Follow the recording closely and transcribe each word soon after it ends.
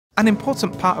An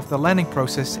important part of the learning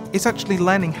process is actually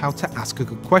learning how to ask a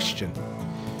good question.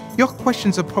 Your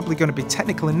questions are probably going to be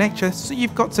technical in nature, so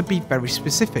you've got to be very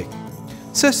specific.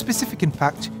 So specific in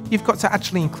fact, you've got to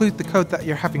actually include the code that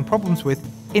you're having problems with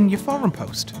in your forum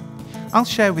post. I'll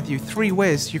share with you 3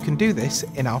 ways you can do this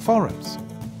in our forums.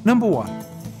 Number 1.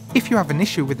 If you have an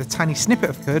issue with a tiny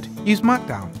snippet of code, use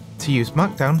Markdown. To use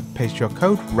Markdown, paste your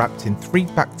code wrapped in 3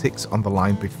 backticks on the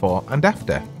line before and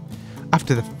after.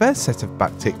 After the first set of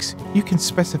backticks, you can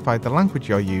specify the language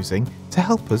you're using to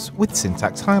help us with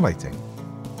syntax highlighting.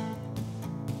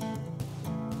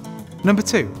 Number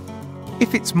 2.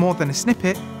 If it's more than a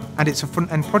snippet and it's a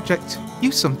front-end project,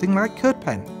 use something like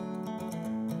CodePen.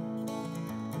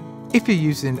 If you're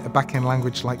using a backend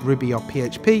language like Ruby or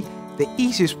PHP, the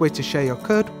easiest way to share your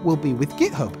code will be with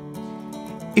GitHub.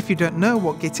 If you don't know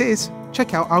what Git is,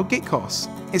 check out our Git course.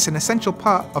 It's an essential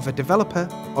part of a developer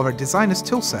or a designer's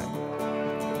toolset.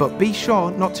 But be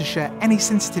sure not to share any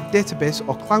sensitive database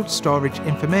or cloud storage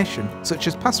information, such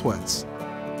as passwords.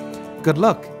 Good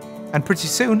luck, and pretty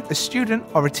soon a student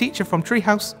or a teacher from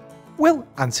Treehouse will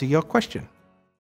answer your question.